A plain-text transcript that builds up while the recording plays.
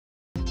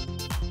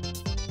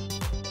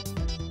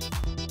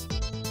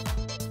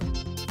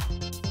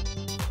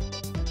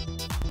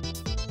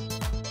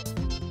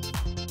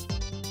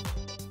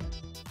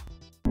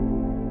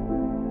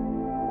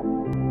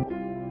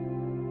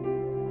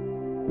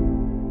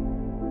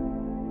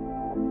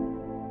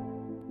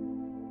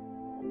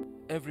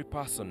Every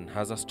person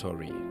has a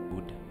story,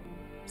 good,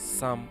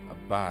 some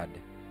bad,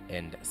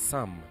 and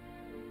some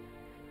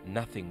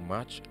nothing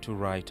much to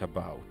write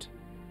about.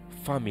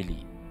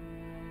 Family,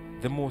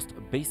 the most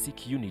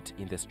basic unit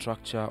in the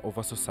structure of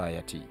a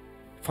society.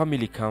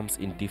 Family comes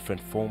in different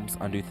forms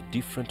and with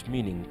different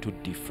meaning to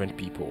different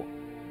people.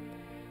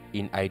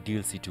 In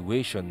ideal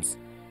situations,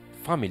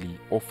 family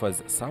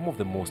offers some of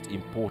the most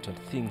important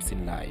things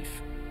in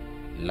life: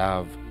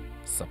 love,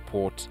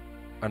 support,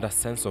 and a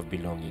sense of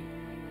belonging.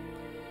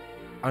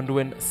 And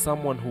when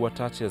someone who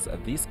attaches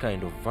this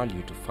kind of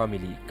value to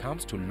family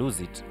comes to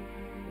lose it,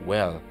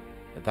 well,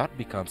 that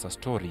becomes a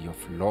story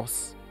of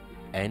loss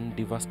and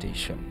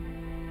devastation.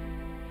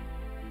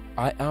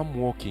 I am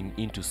walking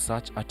into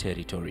such a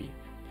territory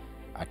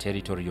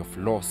of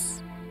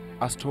loss,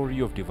 a story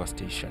of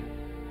devastation,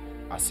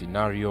 a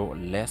scenario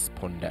less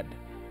pondered.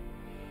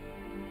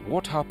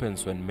 What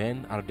happens when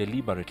men are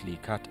deliberately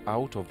cut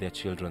out of their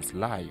children's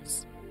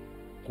lives?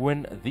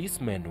 When these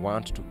men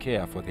want to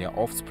care for their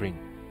offspring,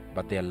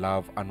 but their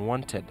love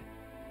unwanted?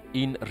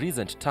 In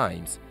recent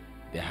times,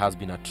 there has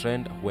been a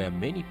trend where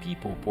many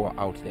people pour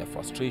out their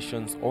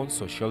frustrations on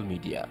social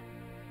media.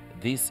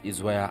 This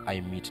is where I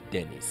meet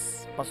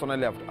Dennis.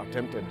 Personally, I've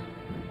attempted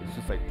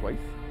suicide twice.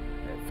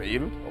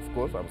 Failed, of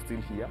course. I'm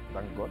still here,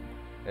 thank God.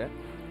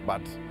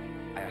 But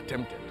I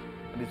attempted,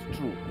 and it's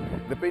true.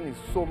 The pain is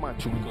so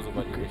much. Because of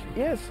validation?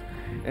 Yes.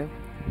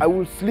 I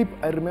will sleep.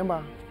 I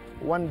remember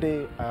one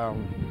day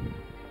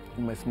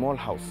in my small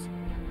house,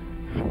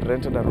 I had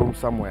rented a room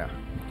somewhere.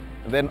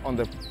 And then on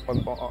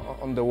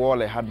the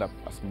wall, I had a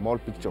small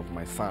picture of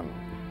my son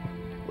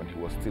when he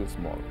was still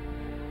small.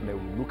 And I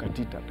would look at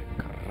it and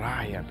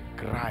cry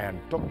and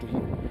talk to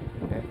him.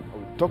 I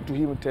would talk to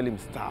him and tell him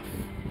stuff.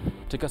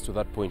 Take us to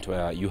that point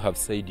where you have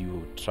said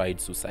you tried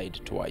suicide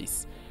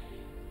twice.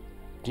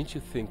 Didn't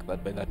you think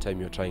that by that time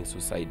you're trying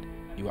suicide,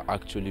 you were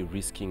actually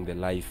risking the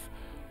life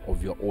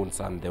of your own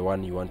son, the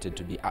one you wanted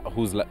to be,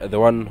 the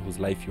one whose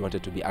life you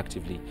wanted to be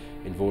actively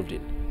involved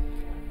in?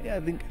 Yeah, I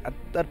think at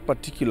that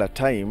particular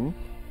time,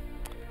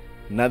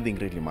 nothing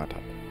really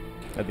mattered.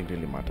 Nothing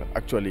really mattered.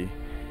 Actually,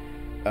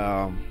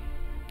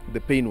 the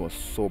pain was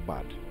so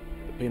bad.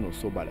 The pain was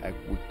so bad.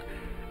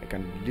 I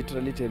can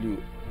literally tell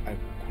you, I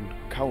could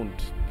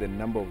count the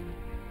number of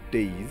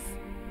days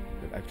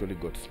that I actually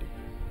got sleep.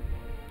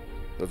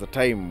 There was a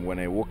time when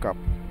I woke up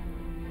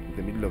in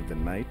the middle of the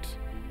night.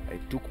 I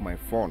took my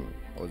phone.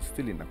 I was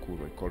still in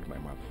Nakuru. I called my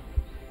mother,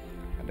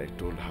 and I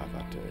told her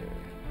that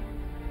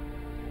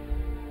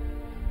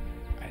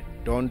I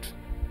don't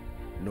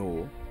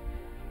know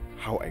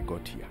how I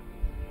got here.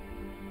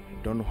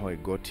 I don't know how I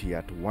got here.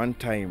 At one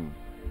time,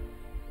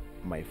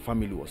 my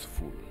family was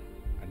full,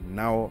 and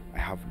now I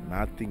have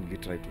nothing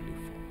literally to live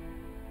for.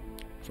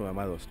 So my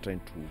mother was trying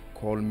to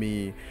call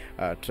me,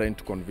 trying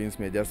to convince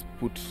me. I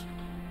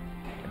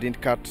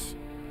didn't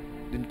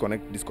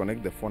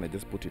disconnect the phone. I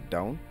just put it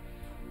down,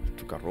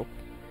 took a rope,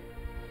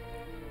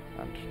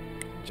 and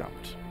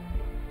jumped.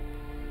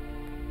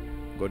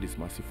 God is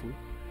merciful.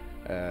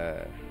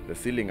 The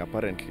ceiling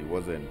apparently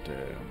wasn't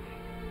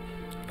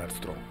that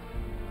strong,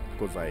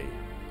 because I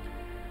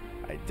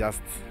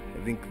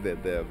think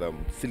the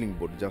ceiling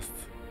board just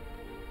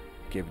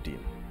caved in,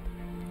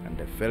 and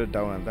I fell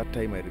down. And that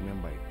time I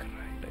remember I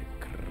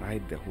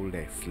cried the whole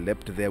day. I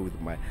slept there with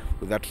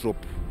that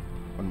rope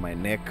on my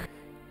neck.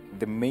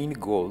 The main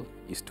goal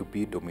is to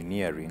be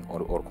domineering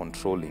or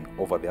controlling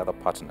over the other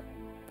partner,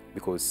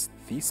 because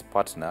this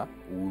partner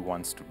who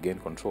wants to gain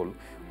control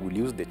will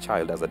use the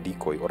child as a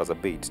decoy or as a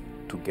bait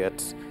to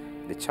get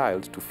the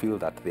child to feel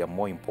that they are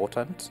more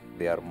important,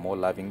 they are more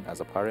loving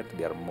as a parent,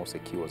 they are more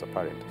secure as a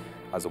parent,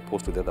 as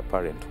opposed to the other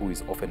parent who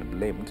is often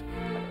blamed.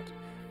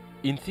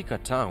 In Thika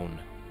town,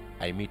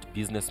 I meet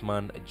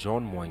businessman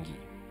John Mwangi.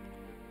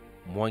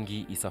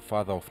 Mwangi is a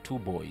father of 2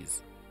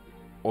 boys.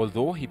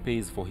 Although he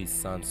pays for his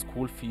son's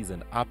school fees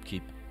and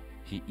upkeep,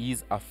 he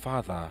is a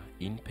father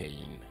in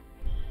pain.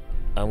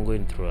 I'm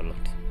going through a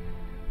lot.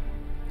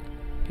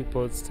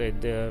 People outside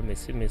there may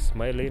see me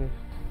smiling,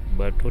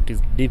 but what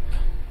is deep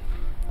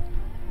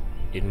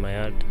in my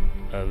heart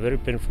are very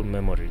painful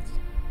memories.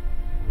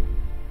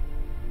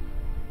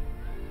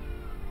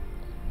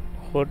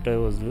 What I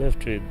was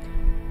left with,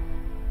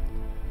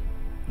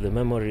 the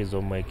memories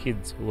of my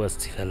kids who are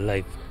still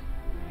alive.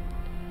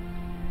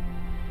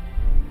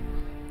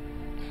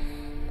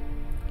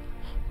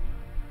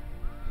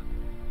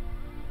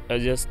 Are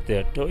just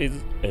their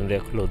toys and their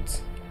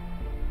clothes.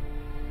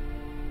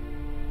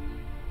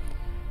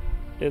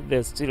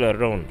 They're still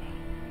around,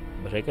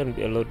 but I can't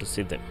be allowed to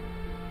see them.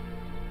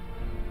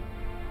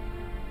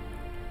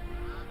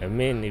 I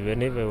mean,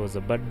 even if I was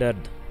a bad dad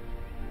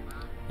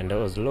and I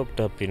was locked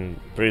up in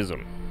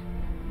prison,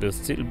 they'll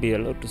still be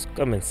allowed to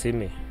come and see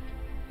me.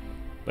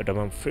 But I'm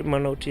a free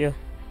man out here.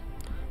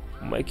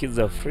 My kids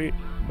are free,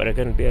 but I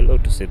can't be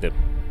allowed to see them.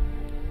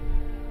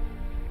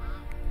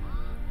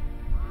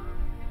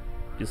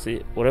 You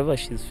see, whatever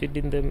she's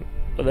feeding them,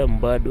 whether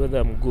I'm bad, whether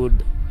I'm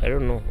good, I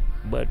don't know,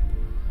 but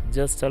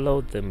just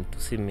allow them to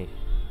see me.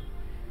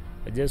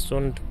 I just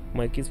want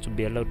my kids to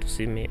be allowed to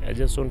see me. I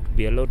just want to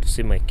be allowed to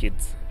see my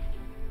kids.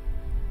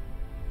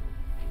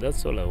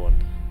 That's all I want.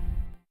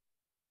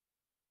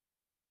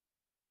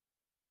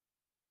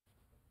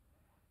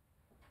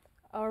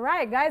 All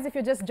right, guys, if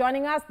you're just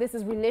joining us, this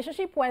is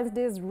Relationship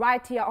Wednesdays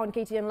right here on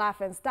KTN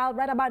Laugh and Style.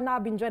 Right about now,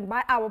 being joined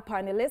by our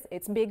panelists.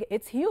 It's big,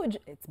 it's huge,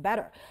 it's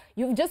better.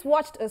 You've just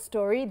watched a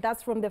story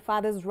that's from the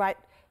Father's Right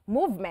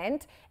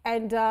movement,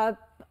 and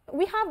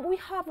we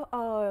have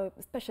a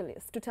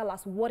specialist to tell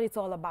us what it's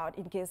all about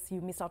in case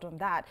you miss out on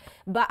that.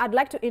 But I'd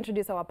like to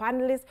introduce our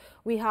panelists.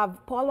 We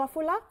have Paul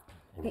Wafula.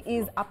 He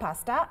is a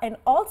pastor and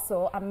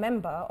also a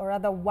member, or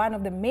rather one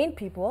of the main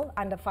people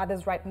under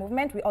Father's Right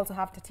movement. We also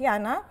have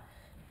Tatiana.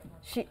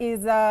 She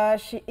is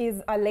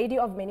a lady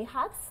of many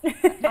hats,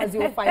 as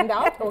you'll find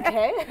out,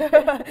 okay?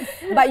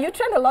 But you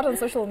trend a lot on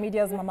social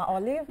media as Mama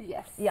Olive.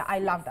 Yes. Yeah, I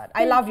love that.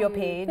 I love your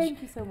page.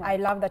 Thank you so much. I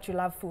love that you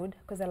love food,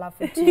 because I love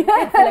food too.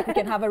 I feel like we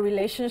can have a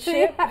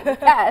relationship.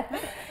 Yeah.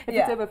 If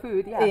Yeah. it's over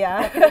food, yeah.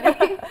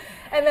 Yeah.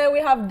 And then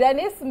we have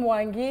Dennis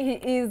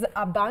Mwangi. He is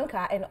a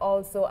banker and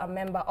also a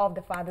member of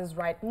the Father's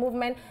Right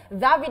movement.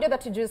 That video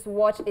that you just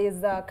watched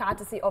is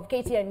courtesy of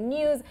KTN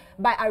News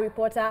by our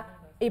reporter,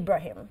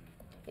 Ibrahim.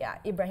 Yeah,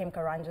 Ibrahim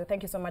Karanja.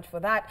 Thank you so much for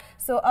that.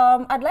 So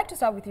I'd like to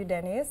start with you,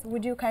 Dennis.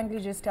 Would you kindly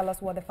just tell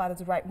us what the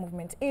Father's Right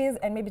movement is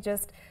and maybe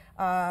just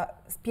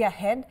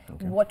spearhead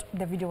what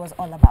the video was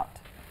all about?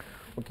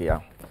 Okay, yeah,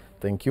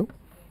 thank you.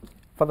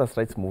 Father's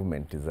Rights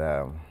Movement is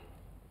a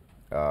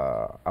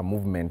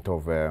movement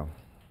of,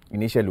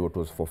 initially it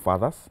was for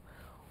fathers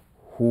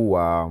who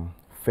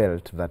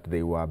felt that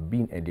they were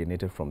being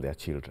alienated from their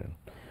children.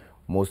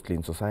 Mostly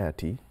in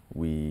society,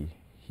 we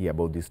hear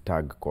about this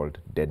tag called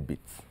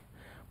deadbeats.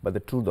 But the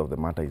truth of the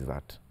matter is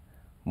that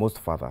most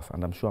fathers,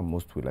 and I'm sure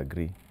most will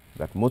agree,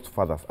 that most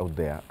fathers out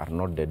there are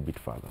not deadbeat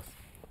fathers.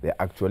 They're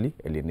actually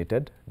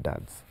alienated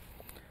dads.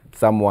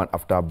 Someone,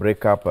 after a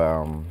breakup,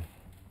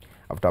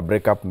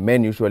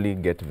 men usually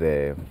get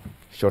the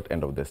short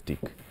end of the stick.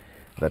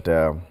 That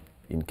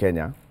in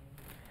Kenya,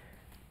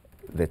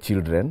 the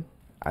children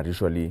are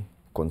usually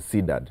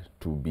considered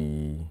to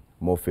be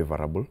more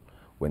favorable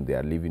when they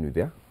are living with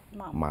their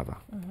mother.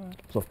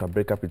 So after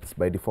breakup, it's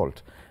by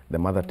default. The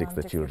mother takes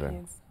the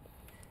children.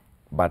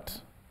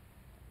 But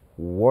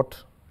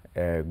what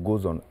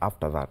goes on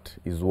after that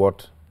is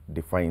what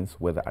defines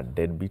whether a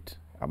deadbeat,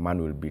 a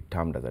man will be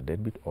termed as a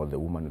deadbeat or the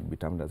woman will be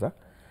termed as a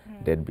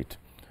deadbeat.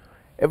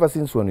 Ever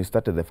since when we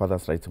started the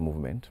Father's Rights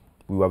Movement,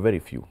 we were very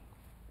few.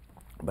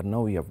 But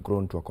now we have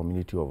grown to a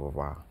community of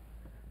over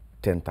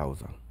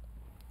 10,000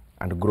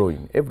 and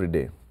growing every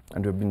day.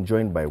 And we've been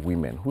joined by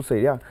women who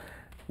say, yeah,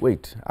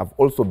 wait, I've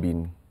also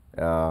been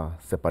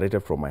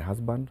separated from my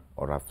husband,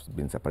 or I've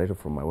been separated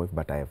from my wife,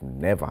 but I have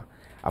never,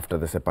 after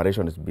the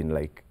separation, it's been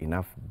like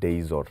enough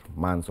days or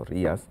months or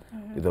years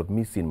without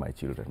me seeing my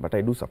children. But I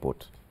do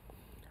support.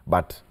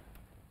 But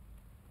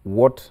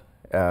what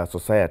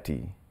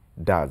society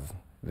does,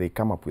 they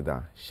come up with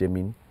a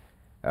shaming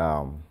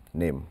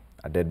name,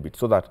 a deadbeat,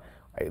 so that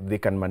they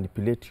can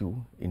manipulate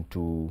you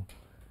into,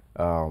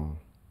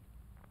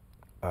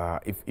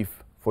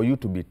 if for you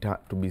to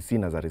be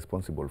seen as a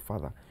responsible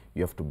father,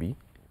 you have to be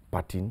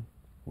parting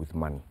with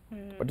money.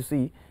 But you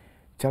see,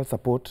 child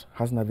support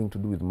has nothing to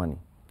do with money.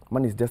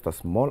 Money is just a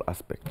small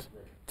aspect.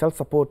 Child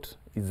support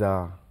is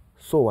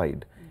so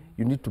wide.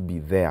 You need to be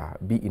there,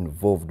 be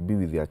involved, be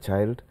with your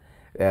child.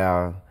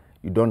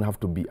 You don't have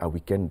to be a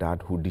weekend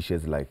dad who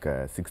dishes like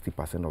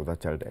 60% of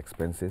that child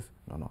expenses.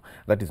 No,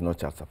 that is not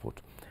child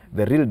support.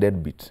 The real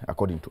deadbeat,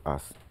 according to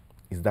us,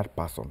 is that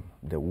person,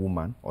 the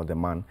woman or the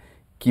man,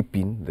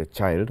 keeping the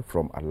child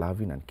from a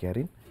loving and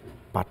caring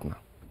partner.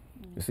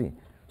 You see?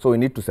 So we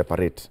need to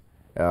separate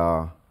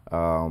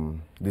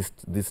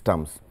these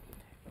terms.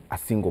 A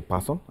single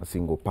person, a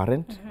single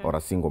parent, or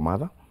a single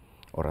mother,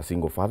 or a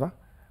single father,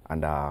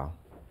 and a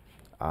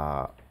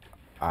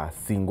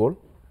single,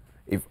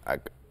 if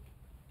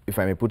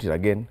I may put it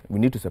again, we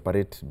need to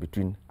separate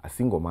between a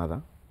single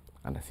mother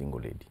and a single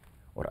lady,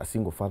 or a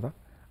single father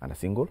and a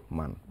single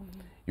man.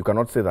 You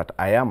cannot say that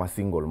I am a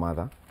single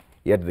mother,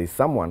 yet there is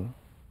someone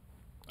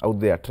out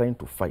there trying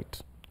to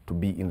fight to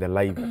be in the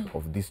life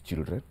of these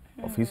children,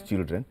 of his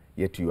children,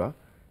 yet you are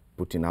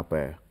putting up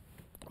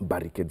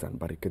barricades and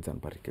barricades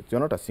and barricades. You're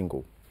not a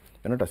single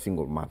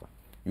mother.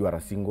 You are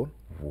a single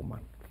woman.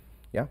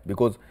 Yeah,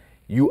 because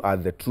you are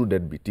the true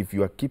deadbeat. If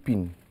you are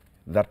keeping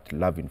that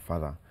loving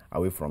father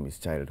away from his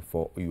child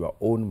for your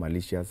own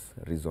malicious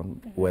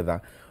reason,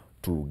 whether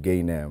to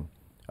gain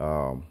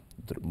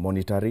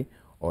monetary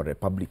or a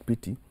public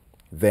pity,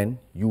 then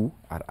you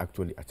are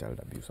actually a child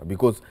abuser.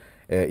 Because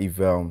if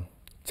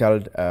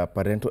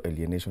parental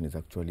alienation is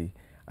actually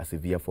a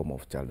severe form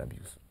of child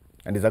abuse,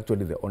 and is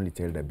actually the only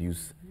child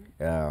abuse,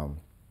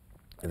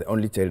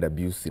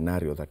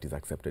 scenario that is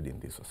accepted in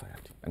this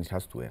society, and it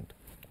has to end.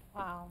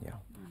 Wow. Yeah.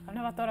 I've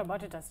never thought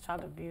about it as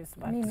child abuse,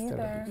 but Me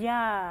neither.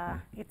 yeah,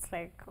 it's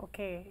like,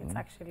 okay, it's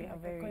actually a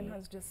very, Coin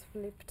has just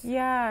flipped.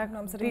 yeah, No,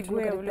 I'm starting big to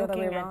look way at of it the other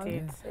way looking at around.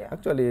 it. Yeah.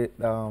 Actually,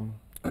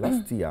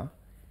 last year,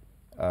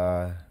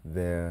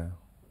 the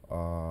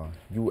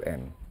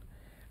UN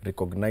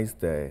recognized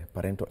the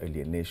parental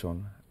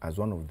alienation as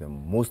one of the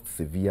most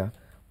severe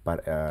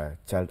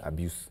child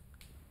abuse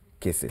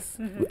cases.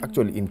 We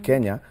actually, in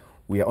Kenya,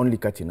 we are only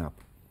catching up.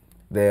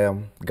 The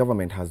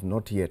government has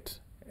not yet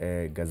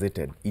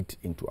gazetted it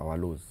into our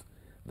laws.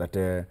 That,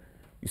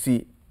 you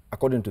see,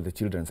 according to the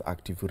Children's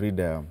Act, if you read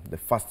the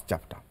first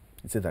chapter,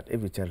 it says that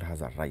every child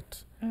has a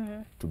right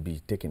to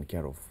be taken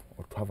care of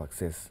or to have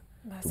access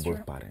to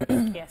both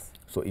parents. Yes.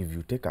 So if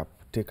you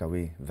take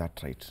away that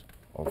right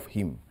of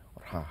him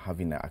or her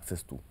having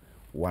access to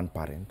one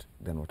parent,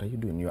 then what are you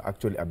doing? You're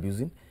actually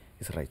abusing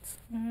his rights.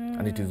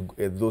 And it is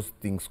those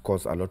things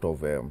cause a lot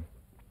of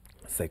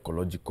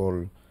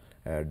psychological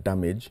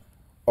damage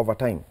over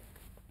time.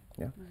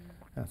 Yeah.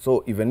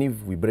 So even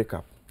if we break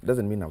up,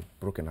 doesn't mean I've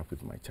broken up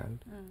with my child.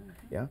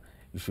 Yeah.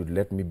 You should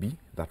let me be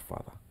that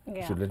father.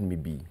 You should let me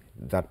be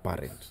that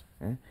parent.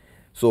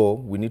 So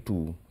we need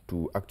to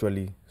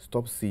actually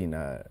stop seeing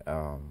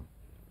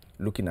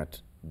looking at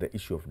the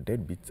issue of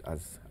deadbeats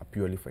as a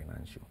purely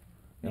financial.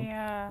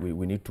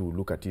 We need to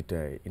look at it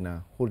in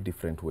a whole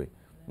different way.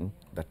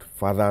 That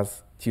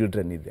fathers,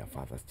 children need their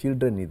fathers,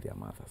 children need their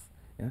mothers.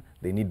 Yeah?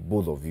 They need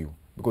both of you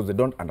because they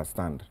don't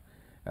understand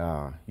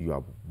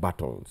your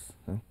battles.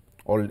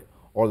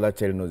 All that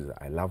child knows is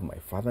I love my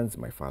father and it's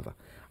my father.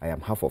 I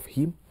am half of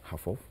him,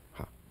 half of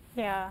her.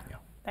 Yeah.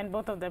 And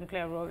both of them play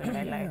a role in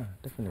my life. Yeah,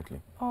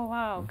 definitely. Oh,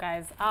 wow,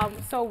 guys.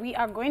 So we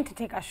are going to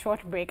take a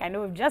short break. I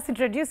know we've just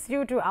introduced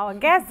you to our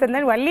guests and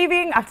then we're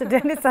leaving after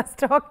Dennis has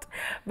talked.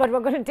 But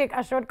we're going to take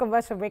a short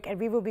commercial break and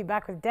we will be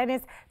back with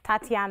Dennis,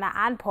 Tatiana,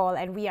 and Paul.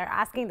 And we are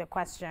asking the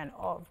question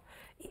of,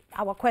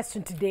 our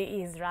question today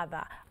is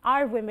rather,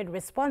 are women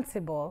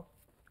responsible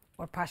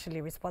or partially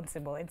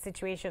responsible in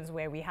situations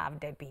where we have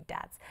deadbeat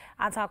dads?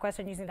 Answer our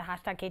question using the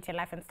hashtag KTN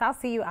Life and Style.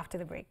 See you after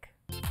the break.